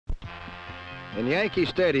In Yankee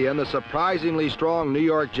Stadium, the surprisingly strong New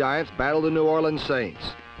York Giants battle the New Orleans Saints.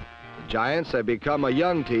 The Giants have become a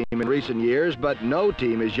young team in recent years, but no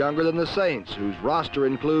team is younger than the Saints, whose roster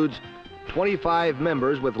includes 25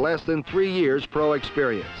 members with less than 3 years pro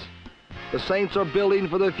experience. The Saints are building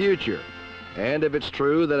for the future, and if it's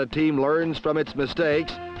true that a team learns from its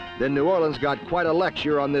mistakes, then New Orleans got quite a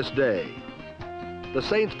lecture on this day. The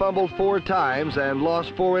Saints fumbled 4 times and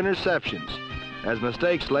lost 4 interceptions, as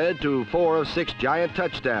mistakes led to 4 of 6 Giant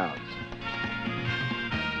touchdowns.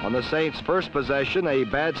 On the Saints' first possession, a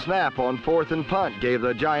bad snap on 4th and punt gave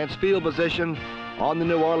the Giants field position on the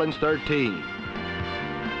New Orleans 13.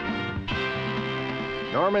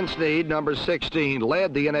 Norman Snead, number 16,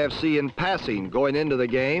 led the NFC in passing going into the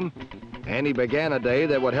game, and he began a day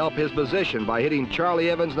that would help his position by hitting Charlie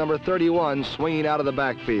Evans, number 31, swinging out of the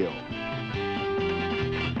backfield.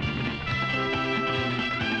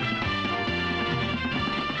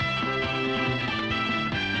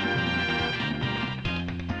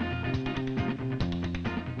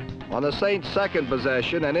 On the Saints' second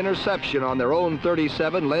possession, an interception on their own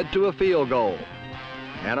 37 led to a field goal.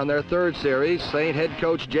 And on their third series, Saint head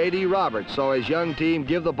coach J.D. Roberts saw his young team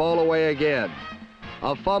give the ball away again.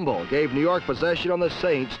 A fumble gave New York possession on the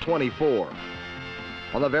Saints' 24.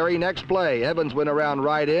 On the very next play, Evans went around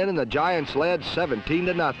right in, and the Giants led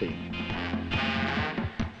 17-0.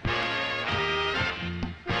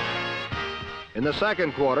 In the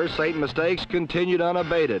second quarter, Saint mistakes continued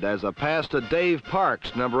unabated as a pass to Dave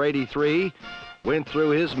Parks, number 83, went through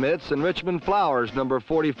his mitts, and Richmond Flowers, number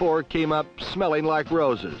 44, came up smelling like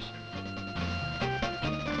roses.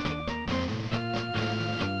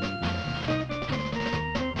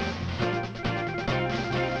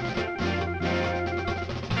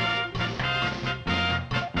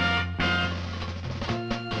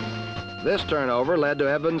 This turnover led to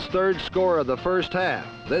Evans' third score of the first half,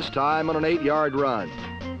 this time on an 8-yard run.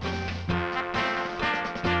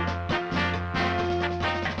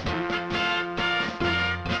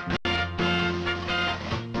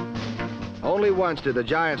 Only once did the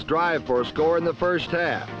Giants drive for a score in the first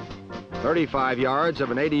half. 35 yards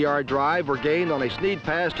of an 80-yard drive were gained on a Snead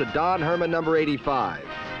pass to Don Herman, number 85.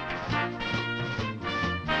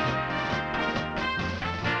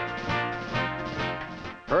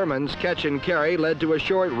 Herman's catch and carry led to a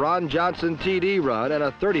short Ron Johnson TD run and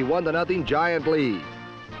a 31-0 Giant lead.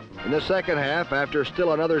 In the second half, after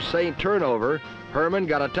still another Saint turnover, Herman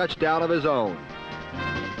got a touchdown of his own.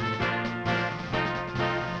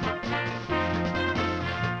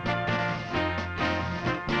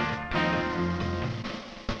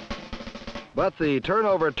 But the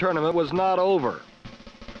turnover tournament was not over.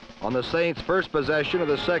 On the Saints' first possession of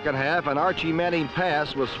the second half, an Archie Manning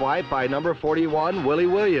pass was swiped by number 41, Willie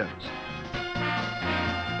Williams.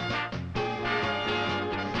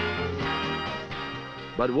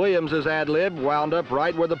 But Williams' ad-lib wound up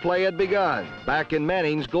right where the play had begun, back in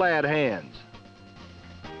Manning's glad hands.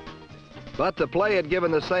 But the play had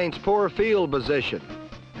given the Saints poor field position,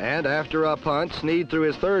 and after a punt, Snead threw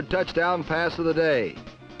his third touchdown pass of the day,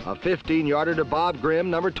 a 15-yarder to Bob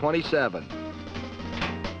Grimm, number 27.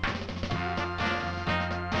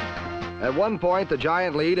 At one point, the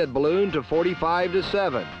Giant lead had ballooned to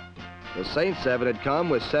 45-7. The Saints' 7 had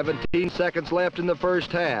come with 17 seconds left in the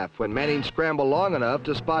first half when Manning scrambled long enough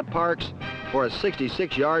to spot Parks for a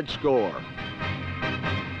 66-yard score.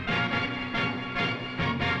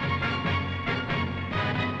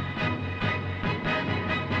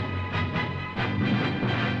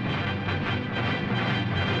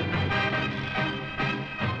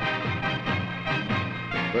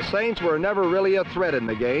 The Saints were never really a threat in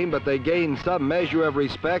the game, but they gained some measure of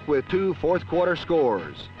respect with 2 fourth-quarter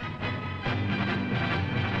scores.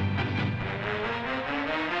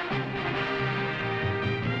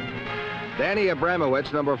 Danny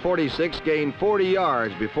Abramowitz, number 46, gained 40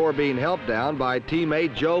 yards before being helped down by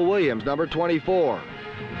teammate Joe Williams, number 24.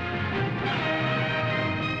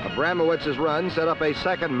 Abramowitz's run set up a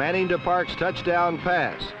second Manning to Parks touchdown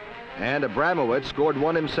pass, and Abramowitz scored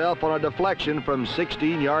one himself on a deflection from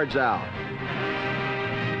 16 yards out.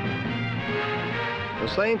 The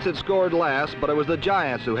Saints had scored last, but it was the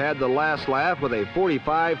Giants who had the last laugh with a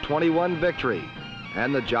 45-21 victory.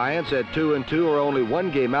 And the Giants at 2-2 are only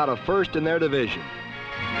 1 game out of first in their division.